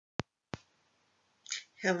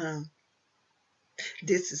Hello,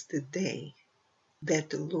 this is the day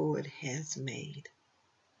that the Lord has made.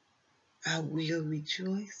 I will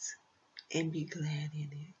rejoice and be glad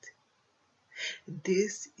in it.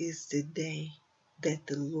 This is the day that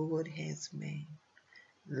the Lord has made.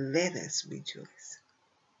 Let us rejoice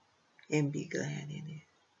and be glad in it.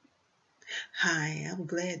 Hi, I'm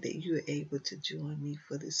glad that you're able to join me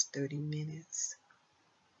for this 30 minutes.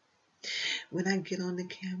 When I get on the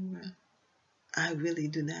camera, I really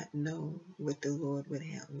do not know what the Lord would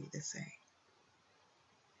have me to say.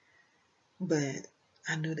 But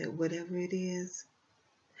I know that whatever it is,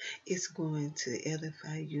 it's going to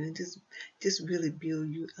edify you and just really build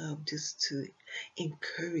you up, just to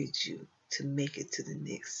encourage you to make it to the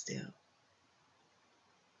next step.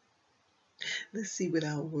 Let's see what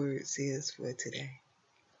our word says for today.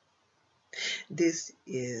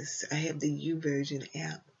 I have the YouVersion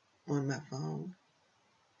app on my phone,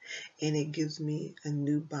 and it gives me a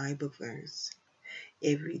new Bible verse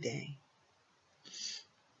every day.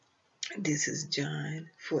 This is John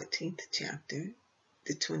 14th chapter,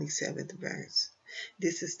 the 27th verse.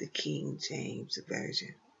 This is the King James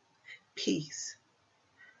Version. Peace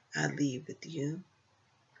I leave with you.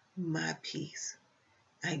 My peace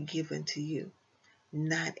I give unto you.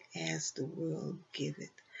 Not as the world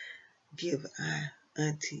giveth, give I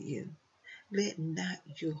unto you. Let not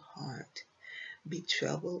your heart be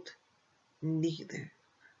troubled, neither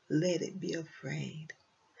let it be afraid.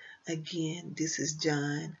 Again, this is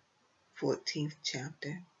John 14th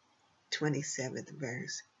chapter, 27th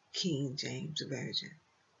verse, King James Version.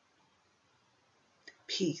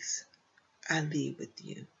 Peace I leave with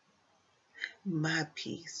you. My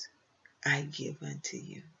peace I give unto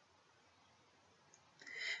you.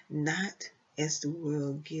 Not as the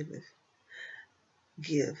world giveth,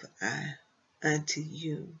 give I unto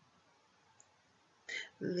you.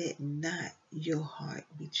 Let not your heart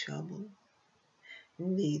be troubled,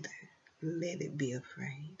 neither let it be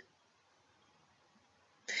afraid.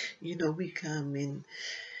 You know, we come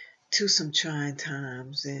into some trying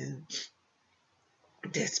times, and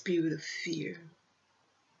that spirit of fear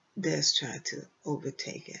does try to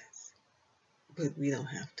overtake us, but we don't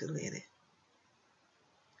have to let it.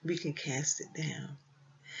 We can cast it down.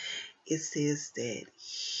 It says that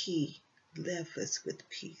He left us with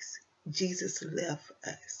peace. Jesus left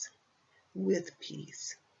us with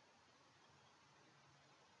peace.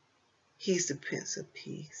 He's the Prince of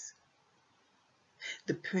Peace.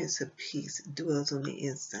 The Prince of Peace dwells on the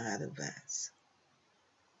inside of us.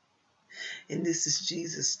 And this is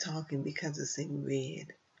Jesus talking, because it's in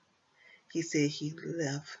red. He said He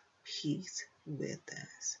left peace with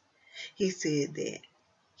us. He said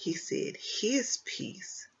His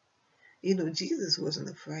peace. You know, Jesus wasn't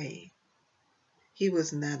afraid. He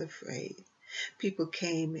was not afraid. People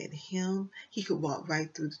came at Him. He could walk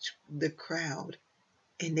right through the crowd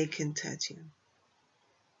and they couldn't touch Him.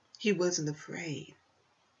 He wasn't afraid.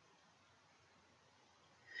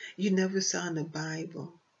 You never saw in the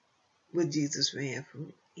Bible where Jesus ran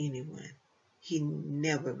from anyone. He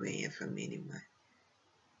never ran from anyone.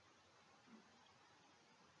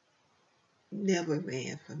 Never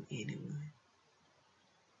ran from anyone.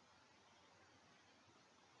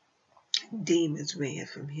 Demons ran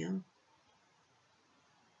from Him.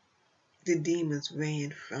 The demons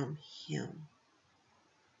ran from Him.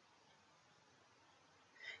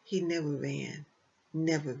 He never ran.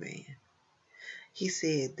 Never ran. He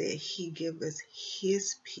said that He gave us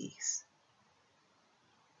His peace.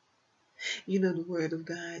 You know, the Word of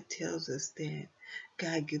God tells us that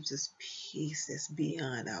God gives us peace that's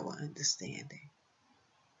beyond our understanding.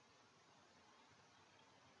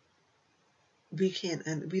 We're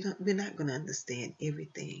not going to understand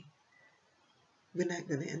everything. We're not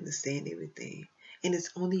going to understand everything. And it's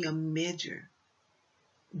only a measure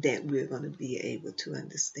that we're going to be able to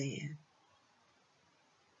understand.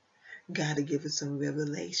 God will give us some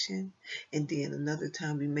revelation, and then another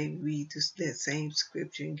time we may read that same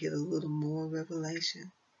scripture and get a little more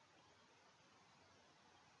revelation.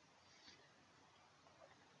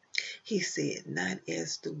 He said, not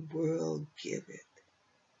as the world giveth.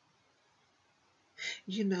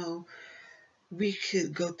 You know, we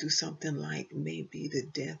could go through something like maybe the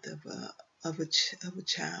death of a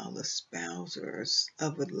child, a spouse, or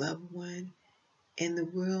of a loved one, and the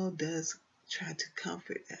world does try to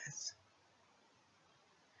comfort us.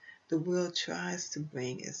 The world tries to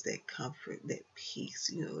bring us that comfort, that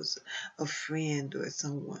peace. You know, it's a friend or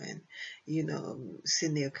someone, you know,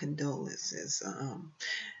 send their condolences.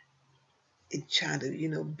 It try to, you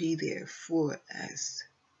know, be there for us,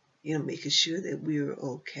 you know, making sure that we're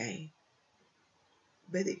okay.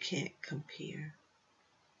 But it can't compare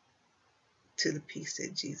to the peace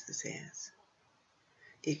that Jesus has.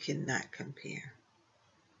 It cannot compare.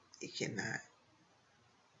 It cannot.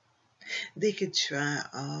 They could try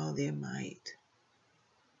all their might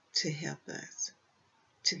to help us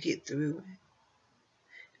to get through it.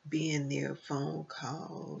 Being there, phone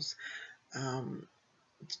calls,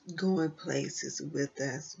 going places with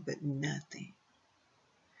us, but nothing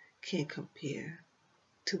can compare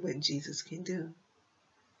to what Jesus can do.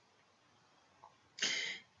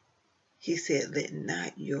 He said, let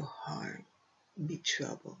not your heart be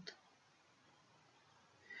troubled.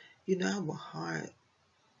 You know,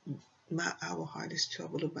 our heart is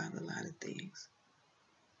troubled about a lot of things.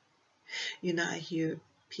 You know, I hear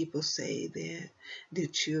people say that their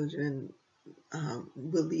children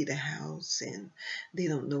will leave the house and they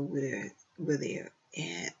don't know where they're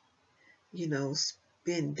at. You know,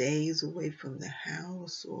 spend days away from the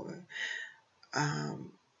house, or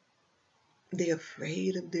they're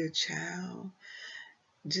afraid of their child.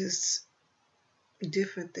 Just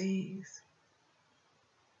different things.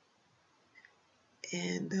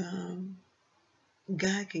 And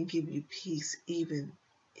God can give you peace even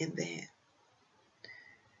in that.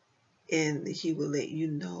 And He will let you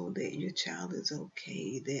know that your child is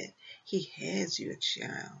okay, that He has your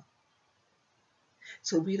child.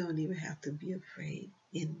 So we don't even have to be afraid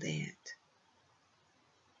in that.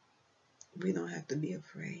 We don't have to be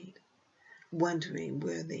afraid, wondering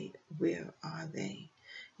where are they?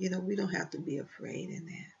 You know, we don't have to be afraid in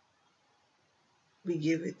that. We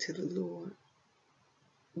give it to the Lord.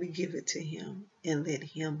 We give it to Him and let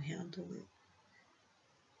Him handle it.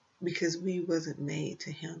 Because we wasn't made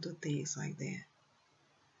to handle things like that.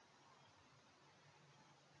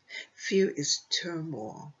 Fear is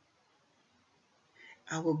turmoil.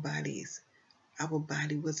 Our body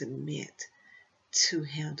wasn't meant to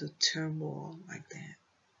handle turmoil like that.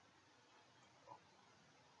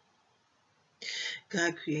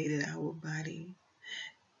 God created our body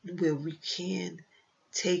where we can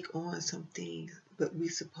take on some things, but we're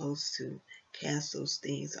supposed to cast those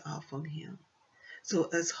things off on Him. So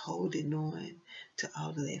us holding on to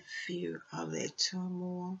all of that fear, all of that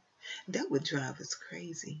turmoil, that would drive us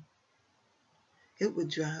crazy. It would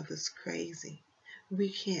drive us crazy. We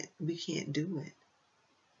can't do it.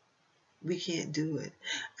 We can't do it.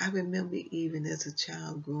 I remember even as a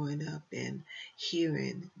child growing up and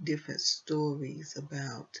hearing different stories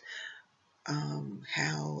about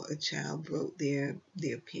how a child broke their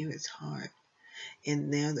parent's heart,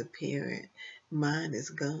 and now the parent mind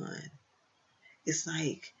is gone. It's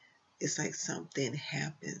like something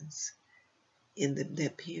happens in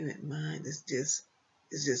that parent mind is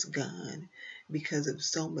just gone because of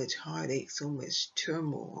so much heartache, so much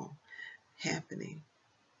turmoil happening.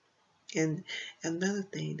 And another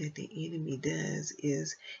thing that the enemy does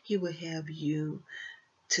is he will have you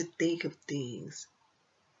to think of things.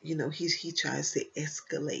 You know, he tries to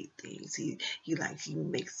escalate things. He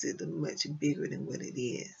makes it much bigger than what it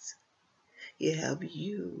is. He'll have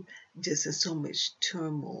you just in so much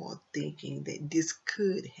turmoil thinking that this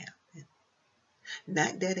could happen.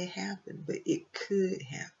 Not that it happened, but it could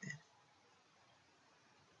happen.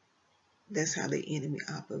 That's how the enemy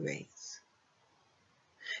operates.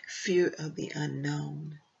 Fear of the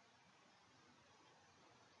unknown.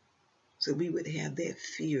 So we would have that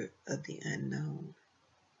fear of the unknown.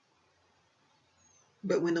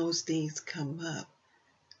 But when those things come up,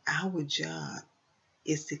 our job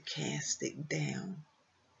is to cast it down.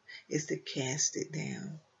 Is to cast it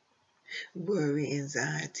down. Worry,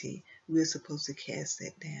 anxiety, we're supposed to cast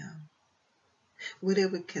that down.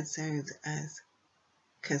 Whatever concerns us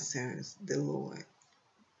concerns the Lord.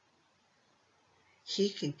 He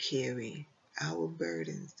can carry our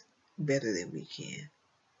burdens better than we can.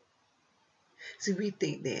 See, we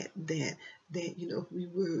think that you know, if we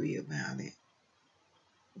worry about it,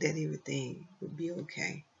 that everything would be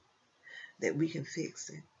okay, that we can fix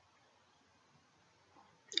it.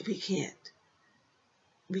 We can't.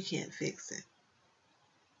 We can't fix it.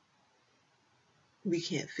 We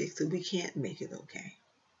can't fix it. We can't make it okay.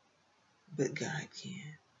 But God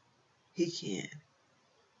can. He can.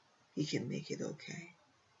 He can make it okay.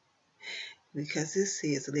 Because this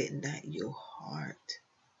says, let not your heart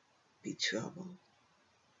be troubled.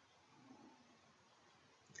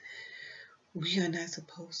 We are not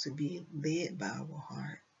supposed to be led by our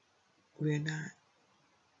heart. We're not.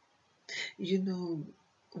 You know,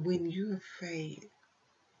 when you're afraid,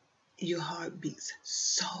 your heart beats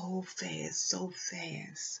so fast, so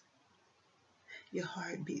fast. Your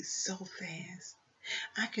heart beats so fast.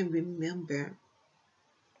 I can remember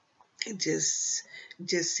just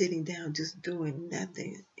sitting down, just doing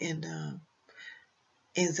nothing, and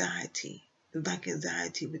anxiety like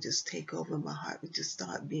anxiety would just take over. My heart would just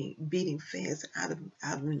start beating fast out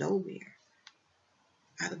of nowhere,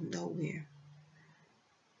 out of nowhere.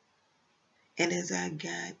 And as I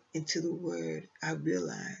got into the word, I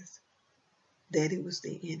realized that it was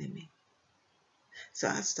the enemy. So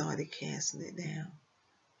I started casting it down.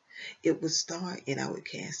 It would start and I would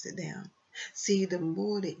cast it down. See, the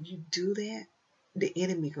more that you do that, the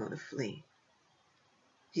enemy going to flee.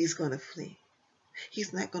 He's going to flee.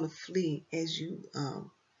 He's not going to flee as you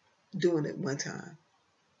doing it one time.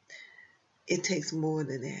 It takes more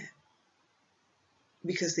than that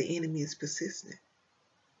because the enemy is persistent.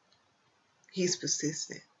 He's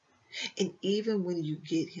persistent. And even when you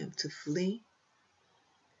get him to flee,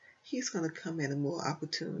 he's going to come at a more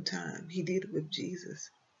opportune time. He did it with Jesus.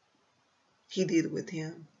 He did it with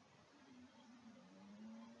him.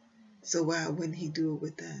 So why wouldn't he do it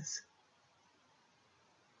with us?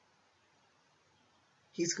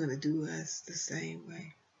 He's going to do us the same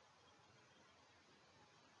way.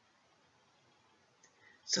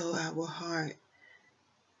 So our heart,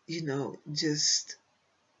 just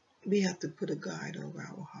we have to put a guard over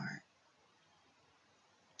our heart.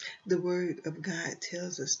 The word of God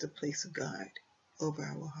tells us to place a guard over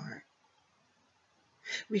our heart.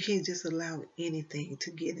 We can't just allow anything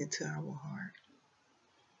to get into our heart.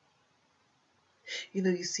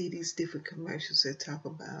 You see these different commercials that talk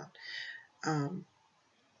about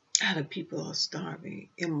how the people are starving,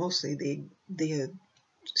 and mostly they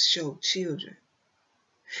show children.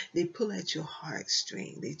 They pull at your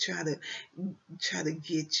heartstring. They try to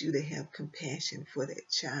get you to have compassion for that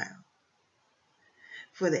child,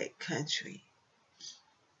 for that country.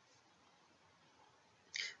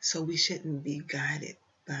 So we shouldn't be guided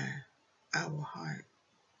by our heart.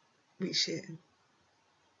 We shouldn't.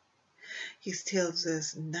 He tells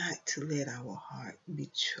us not to let our heart be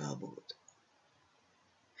troubled.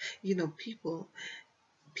 People,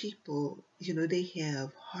 they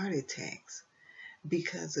have heart attacks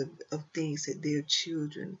because of things that their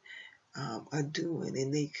children are doing,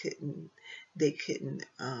 and they couldn't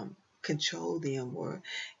control them, or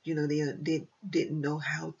they didn't know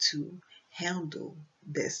how to handle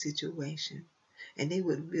that situation, and they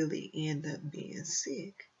would really end up being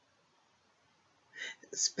sick.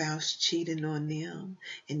 Spouse cheating on them,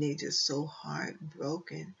 and they're just so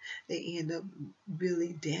heartbroken, they end up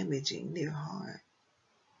really damaging their heart.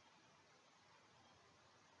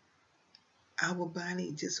 Our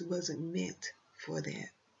body just wasn't meant for that.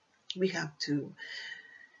 We have to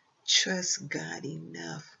trust God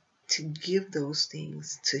enough to give those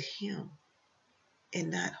things to him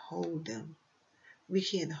and not hold them. We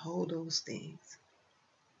can't hold those things.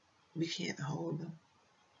 We can't hold them.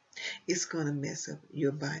 It's going to mess up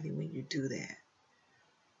your body when you do that.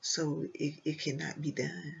 So it cannot be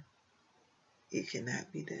done. It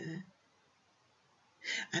cannot be done.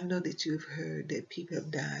 I know that you've heard that people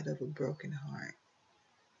have died of a broken heart.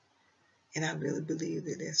 And I really believe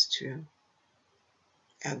that that's true.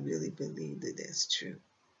 I really believe that that's true.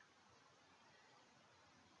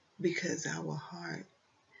 Because our heart,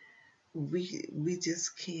 we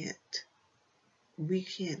just can't, we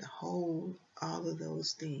can't hold all of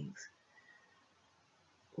those things.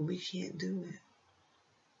 We can't do it.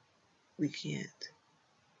 We can't.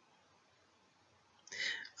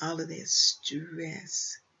 All of that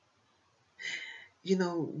stress.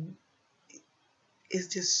 It's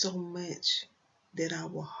just so much that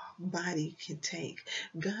our body can take.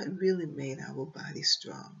 God really made our body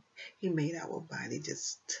strong. He made our body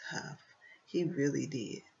just tough. He really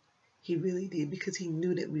did. He really did, because he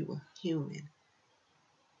knew that we were human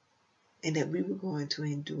and that we were going to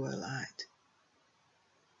endure a lot.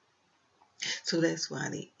 So that's why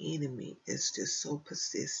the enemy is just so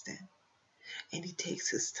persistent, and he takes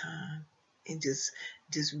his time and just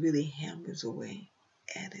really hammers away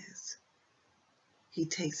at us. He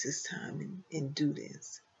takes his time and do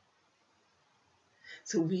this.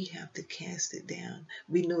 So we have to cast it down.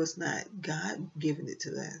 We know it's not God giving it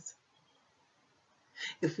to us.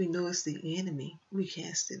 If we know it's the enemy, we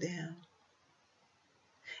cast it down.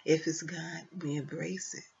 If it's God, we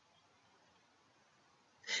embrace it.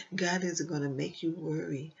 God isn't going to make you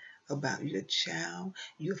worry about your child,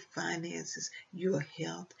 your finances, your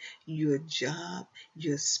health, your job,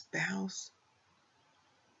 your spouse,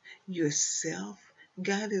 yourself.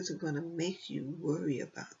 God isn't going to make you worry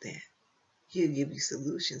about that. He'll give you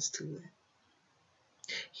solutions to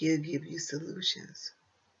it. He'll give you solutions.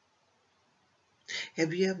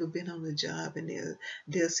 Have you ever been on a job and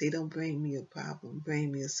they'll say, don't bring me a problem,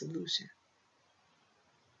 bring me a solution?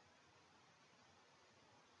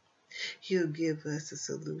 He'll give us a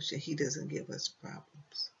solution. He doesn't give us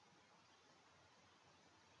problems.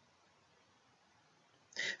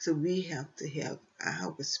 So we have to have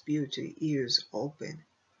our spiritual ears open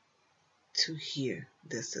to hear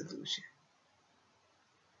the solution.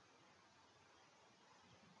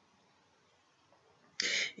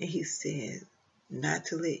 And he said, not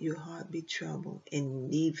to let your heart be troubled, and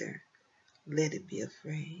neither let it be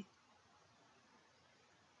afraid.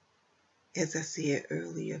 As I said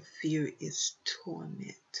earlier, fear is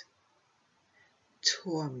torment.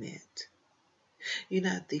 Torment. You know,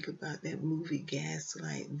 I think about that movie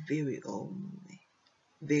Gaslight, very old movie,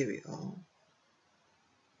 very old.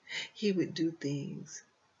 He would do things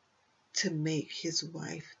to make his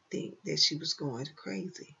wife think that she was going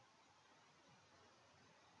crazy.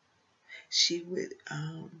 She would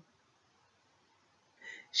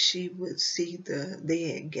see they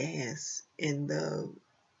had gas in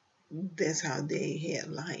that's how they had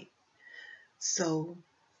light. So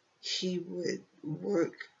he would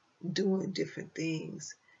work doing different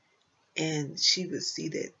things, and she would see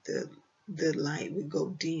that the light would go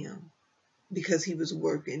dim because he was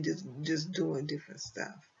working, just doing different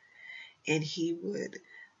stuff. And he would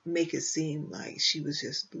make it seem like she was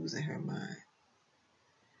just losing her mind.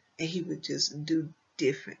 And he would just do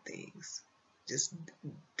different things, just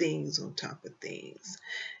things on top of things.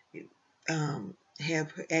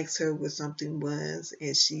 Have her ask her what something was,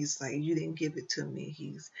 and she's like, "You didn't give it to me."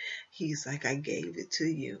 He's like, "I gave it to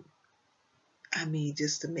you." I mean,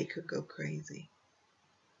 just to make her go crazy.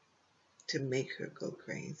 To make her go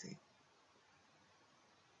crazy.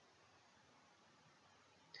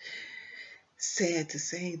 Sad to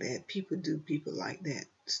say that people do people like that,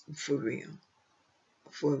 for real.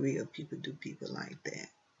 For real, people do people like that.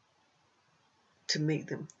 To make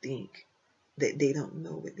them think that they don't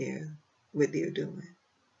know what they're doing.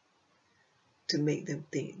 To make them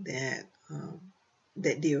think that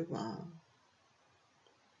they're wrong.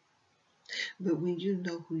 But when you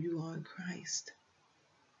know who you are in Christ,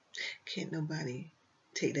 can't nobody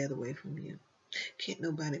take that away from you. Can't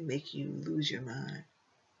nobody make you lose your mind.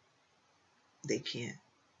 They can't.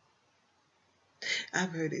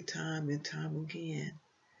 I've heard it time and time again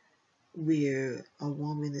where a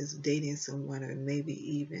woman is dating someone, or maybe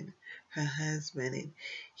even her husband, and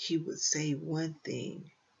he would say one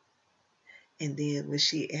thing, and then when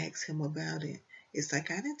she asks him about it, it's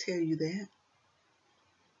like, "I didn't tell you that.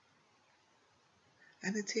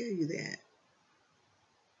 I didn't tell you that."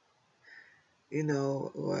 You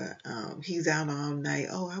know, or he's out all night.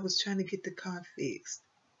 "Oh, I was trying to get the car fixed."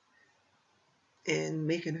 And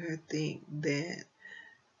making her think that,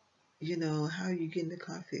 how are you getting the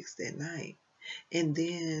car fixed at night? And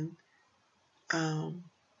then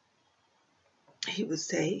he would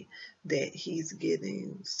say that he's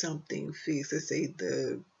getting something fixed. Let's say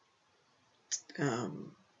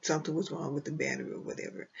something was wrong with the battery or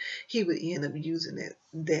whatever. He would end up using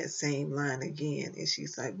that same line again. And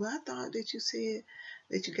she's like, "Well, I thought that you said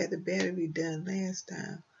that you got the battery done last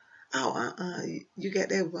time." "Oh, you got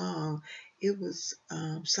that wrong. It was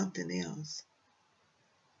something else."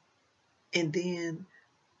 And then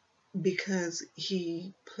because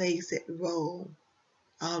he plays that role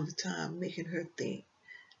all the time, making her think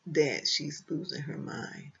that she's losing her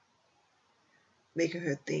mind, making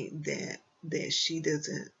her think that she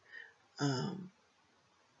doesn't,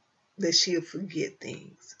 that she'll forget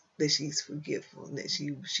things, that she's forgetful, that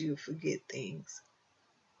she'll forget things.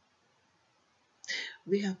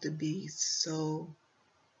 We have to be so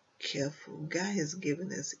careful. God has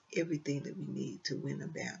given us everything that we need to win a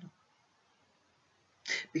battle,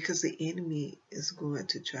 because the enemy is going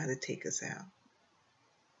to try to take us out.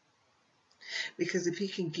 Because if he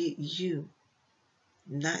can get you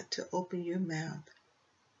not to open your mouth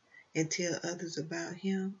and tell others about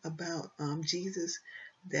him, about Jesus,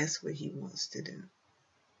 that's what he wants to do.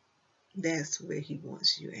 That's where he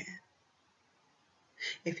wants you at.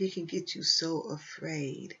 If he can get you so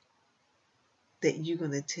afraid that you're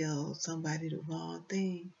going to tell somebody the wrong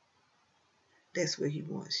thing, that's where he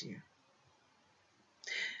wants you.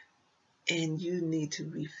 And you need to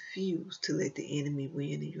refuse to let the enemy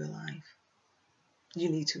win in your life. You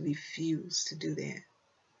need to refuse to do that.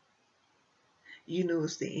 You know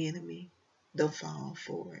it's the enemy. Don't fall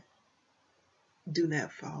for it. Do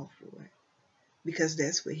not fall for it. Because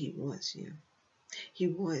that's where he wants you. He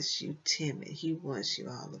wants you timid. He wants you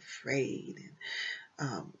all afraid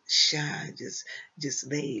and shy, just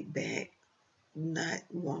laid back, not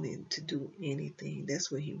wanting to do anything.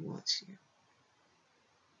 That's where he wants you.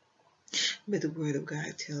 But the word of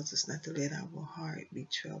God tells us not to let our heart be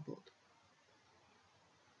troubled.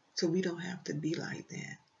 So we don't have to be like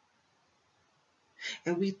that.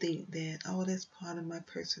 And we think that, oh, that's part of my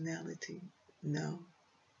personality. No.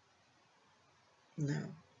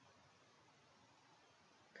 No.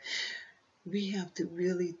 We have to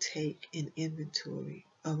really take an inventory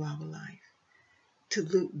of our life, to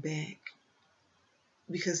look back,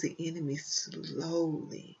 because the enemy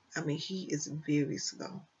slowly, he is very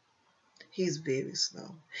slow. He's very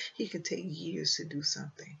slow. He can take years to do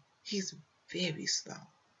something. He's very slow.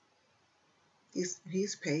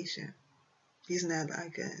 He's patient. He's not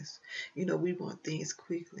like us. We want things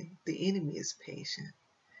quickly. The enemy is patient.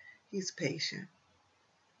 He's patient.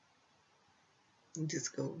 And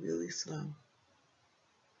just go really slow.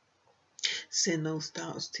 Send those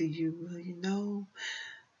thoughts to you. Well,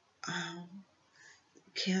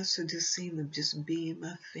 cancer just seemed to just be in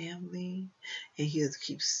my family. And he'll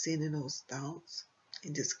keep sending those thoughts.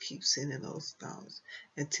 And just keep sending those thoughts.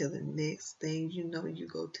 Until the next thing you know, you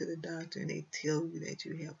go to the doctor and they tell you that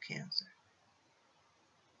you have cancer.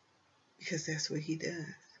 Because that's what he does.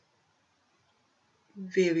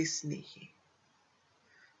 Very sneaky.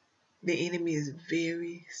 The enemy is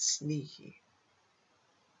very sneaky.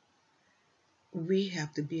 We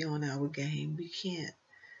have to be on our game. We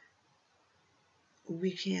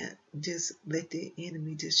can't just let the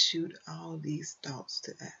enemy just shoot all these thoughts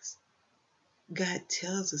to us. God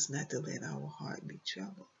tells us not to let our heart be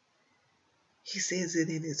troubled. He says it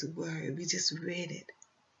in his word. We just read it.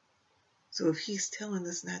 So if he's telling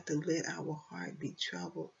us not to let our heart be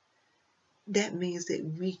troubled, that means that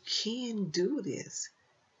we can do this.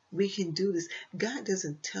 We can do this. God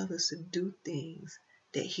doesn't tell us to do things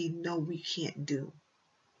that he know we can't do.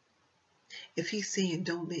 If he's saying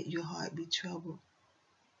don't let your heart be troubled,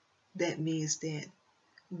 that means that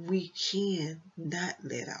we can not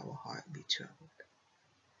let our heart be troubled.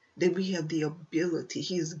 That we have the ability.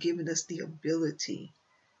 He has given us the ability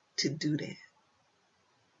to do that.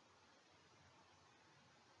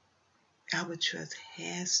 Our trust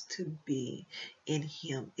has to be in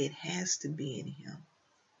him. It has to be in him.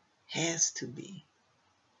 Has to be.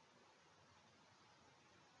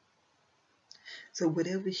 So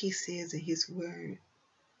whatever he says in his word,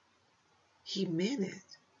 he meant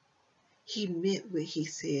it. He meant what he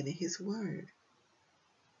said in his word.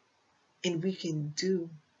 And we can do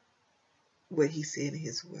what he said in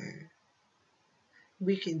his word.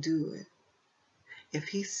 We can do it. If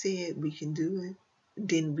he said we can do it,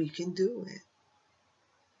 then we can do it.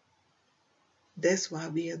 That's why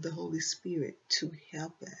we have the Holy Spirit to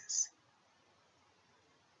help us.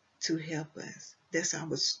 To help us. That's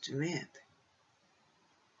our strength.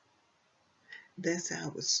 That's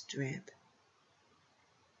our strength.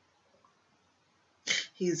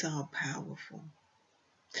 He's all powerful.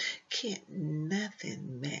 Can't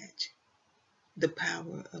nothing match the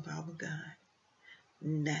power of our God.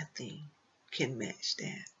 Nothing can match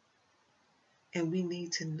that. And we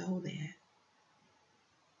need to know that.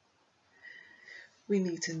 We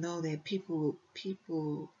need to know that people,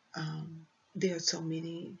 there are so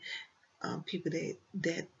many people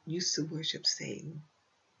that used to worship Satan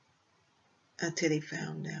until they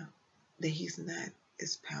found out that he's not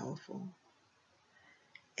as powerful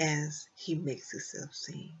as he makes himself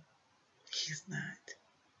seem. He's not.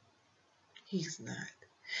 He's not.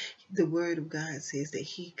 The word of God says that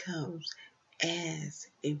he comes as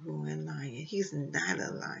a roaring lion. He's not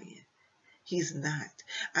a lion. He's not.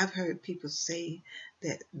 I've heard people say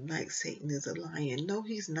that like Satan is a lion. No,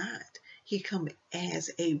 he's not. He comes as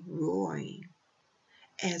a roaring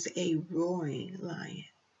lion.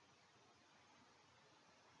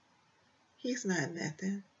 He's not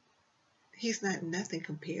nothing. He's not nothing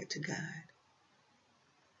compared to God.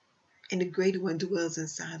 And the greater one dwells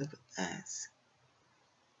inside of us.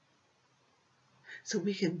 So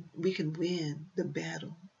we can win the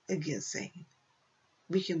battle against Satan.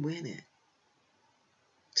 We can win it.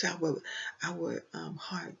 So our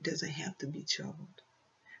heart doesn't have to be troubled.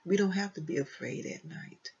 We don't have to be afraid at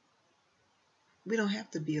night. We don't have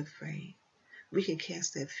to be afraid. We can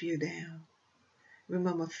cast that fear down.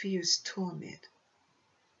 Remember, fear is torment.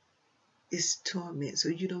 It's torment, so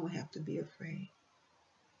you don't have to be afraid.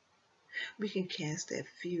 We can cast that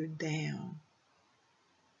fear down.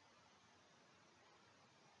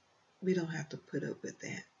 We don't have to put up with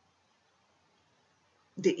that.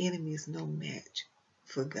 The enemy is no match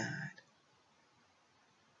for God.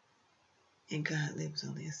 And God lives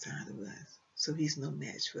on the inside of us. So he's no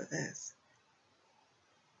match for us.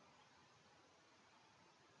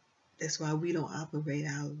 That's why we don't operate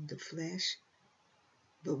out of the flesh,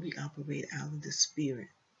 but we operate out of the spirit.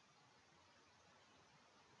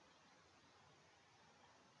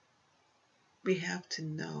 We have to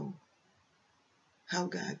know how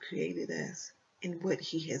God created us and what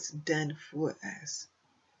he has done for us.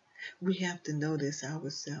 We have to know this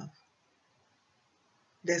ourselves.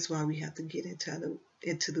 That's why we have to get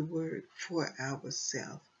into the word for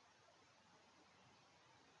ourselves.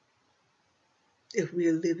 If we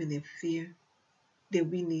are living in fear, then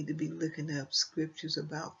we need to be looking up scriptures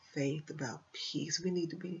about faith, about peace. We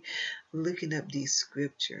need to be looking up these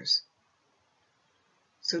scriptures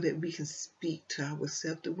so that we can speak to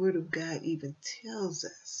ourselves. The Word of God even tells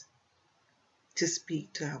us to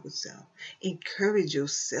speak to ourselves. Encourage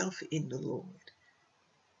yourself in the Lord.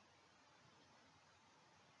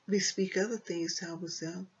 We speak other things to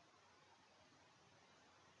ourselves,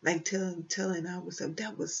 like telling ourselves,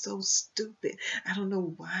 that was so stupid. I don't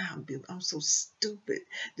know why I'm so stupid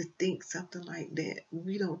to think something like that.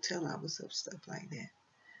 We don't tell ourselves stuff like that.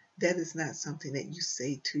 That is not something that you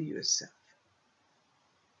say to yourself.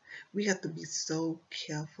 We have to be so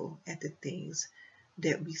careful at the things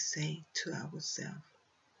that we say to ourselves.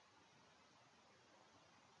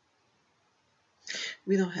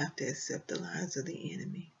 We don't have to accept the lies of the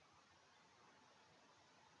enemy.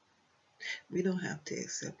 We don't have to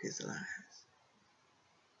accept his lies.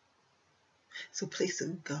 So place a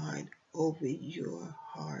guard over your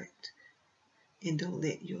heart and don't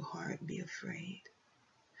let your heart be afraid.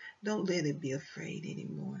 Don't let it be afraid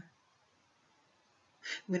anymore.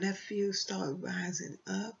 When that fear starts rising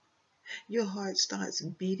up, your heart starts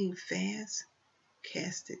beating fast,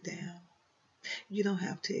 cast it down. You don't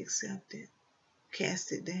have to accept it.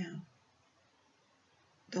 Cast it down.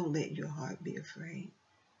 Don't let your heart be afraid.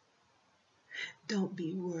 Don't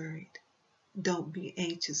be worried. Don't be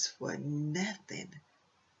anxious for nothing.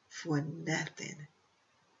 For nothing.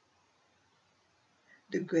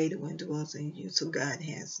 The greater one dwells in you. So God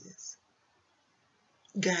has this.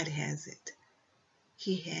 God has it.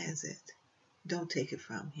 He has it. Don't take it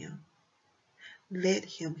from him. Let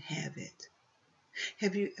him have it.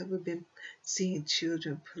 Have you ever been seeing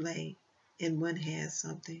children play and one has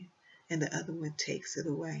something and the other one takes it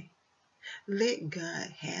away? Let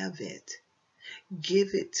God have it.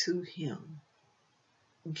 Give it to him.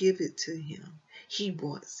 Give it to him. He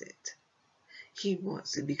wants it. He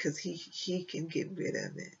wants it because he can get rid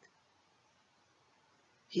of it.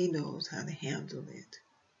 He knows how to handle it.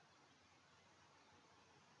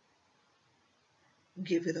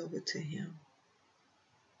 Give it over to him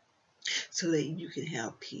so that you can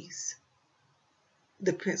have peace.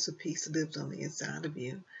 The Prince of Peace lives on the inside of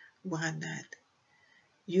you. Why not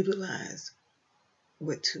utilize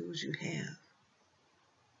what tools you have?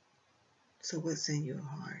 So what's in your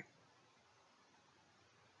heart?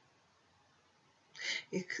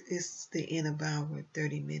 It's the end of our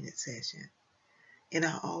 30-minute session. And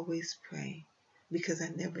I always pray because I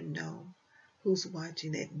never know who's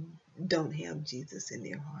watching that don't have Jesus in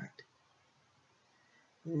their heart.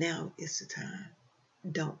 Now is the time.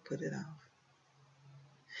 Don't put it off.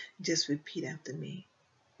 Just repeat after me.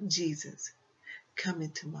 Jesus, come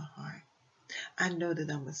into my heart. I know that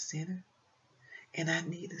I'm a sinner and I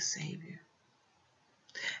need a Savior.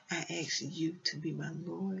 I ask you to be my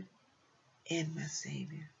Lord and my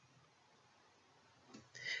Savior.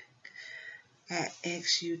 I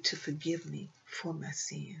ask you to forgive me for my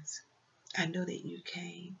sins. I know that you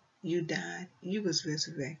came, you died, you was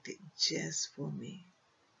resurrected just for me.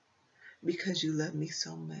 Because you love me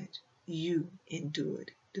so much, you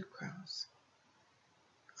endured the cross.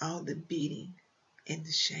 All the beating and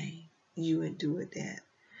the shame, you endured that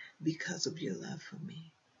because of your love for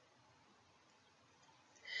me.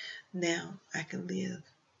 Now I can live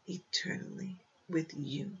eternally with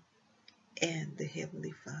you and the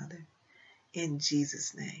Heavenly Father. In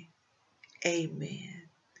Jesus' name, amen.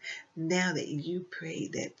 Now that you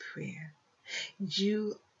prayed that prayer,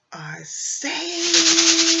 you are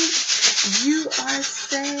saved. You are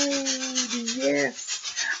saved. Yes.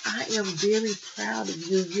 I am very proud of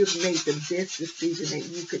you. You've made the best decision that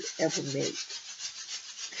you could ever make.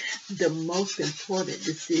 The most important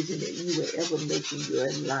decision that you will ever make in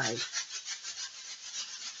your life.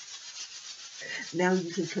 Now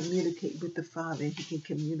you can communicate with the Father and He can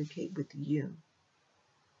communicate with you.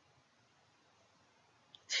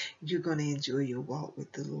 You're going to enjoy your walk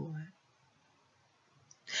with the Lord.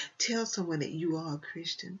 Tell someone that you are a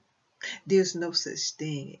Christian. There's no such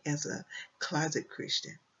thing as a closet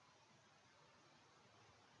Christian.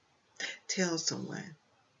 Tell someone.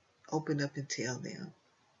 Open up and tell them.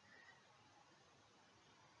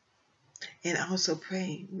 And also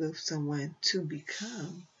pray with someone to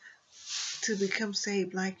become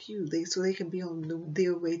saved like you. So they can be on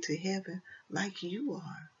their way to heaven like you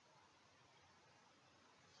are.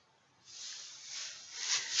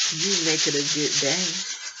 You make it a good day.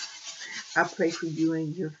 I pray for you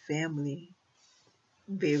and your family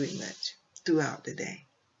very much throughout the day.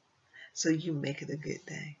 So you make it a good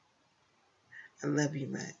day. I love you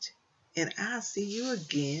much. And I'll see you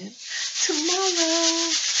again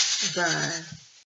tomorrow. Bye.